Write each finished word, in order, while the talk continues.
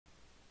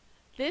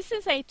This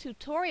is a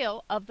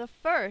tutorial of the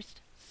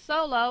first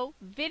solo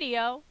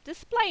video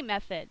display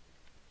method.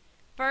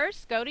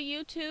 First, go to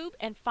YouTube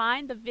and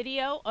find the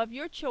video of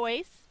your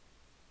choice.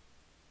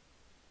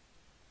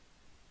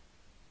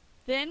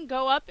 Then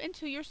go up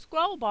into your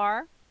scroll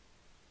bar.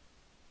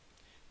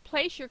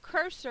 Place your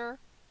cursor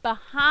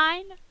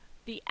behind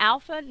the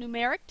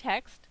alphanumeric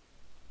text.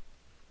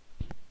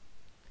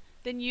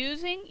 Then,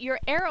 using your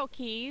arrow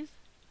keys,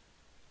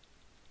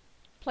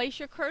 place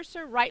your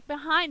cursor right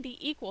behind the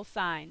equal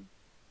sign.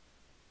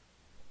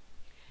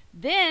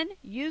 Then,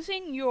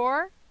 using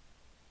your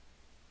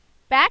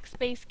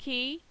backspace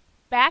key,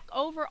 back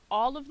over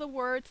all of the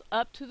words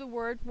up to the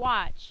word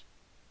watch.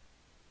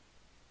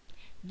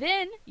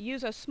 Then,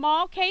 use a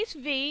small case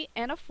V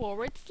and a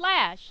forward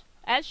slash,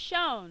 as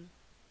shown.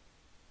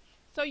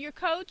 So your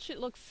code should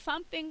look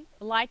something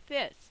like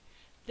this.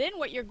 Then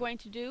what you're going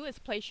to do is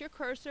place your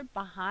cursor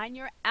behind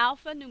your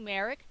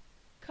alphanumeric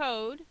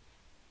code,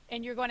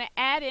 and you're going to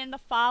add in the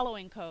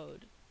following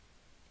code.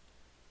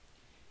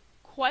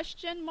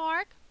 Question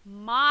mark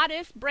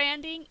modest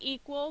branding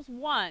equals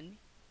 1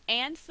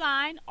 and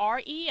sign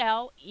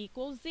REL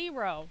equals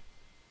 0.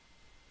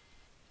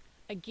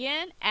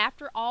 Again,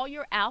 after all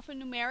your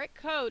alphanumeric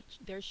code,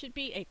 there should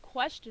be a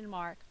question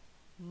mark.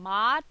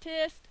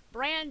 Modest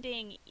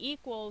branding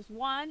equals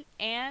 1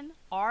 and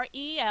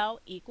REL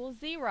equals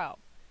 0.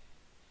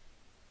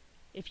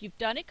 If you've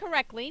done it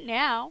correctly,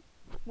 now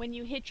when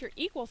you hit your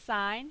equal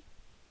sign,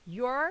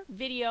 your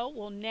video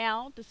will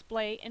now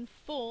display in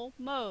full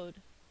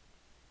mode.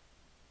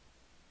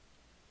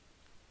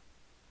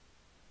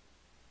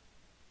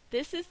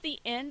 This is the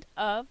end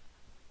of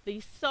the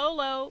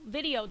solo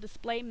video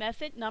display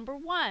method number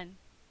 1.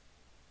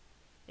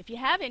 If you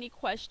have any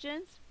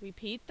questions,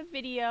 repeat the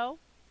video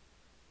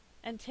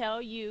until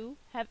you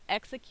have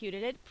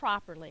executed it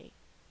properly.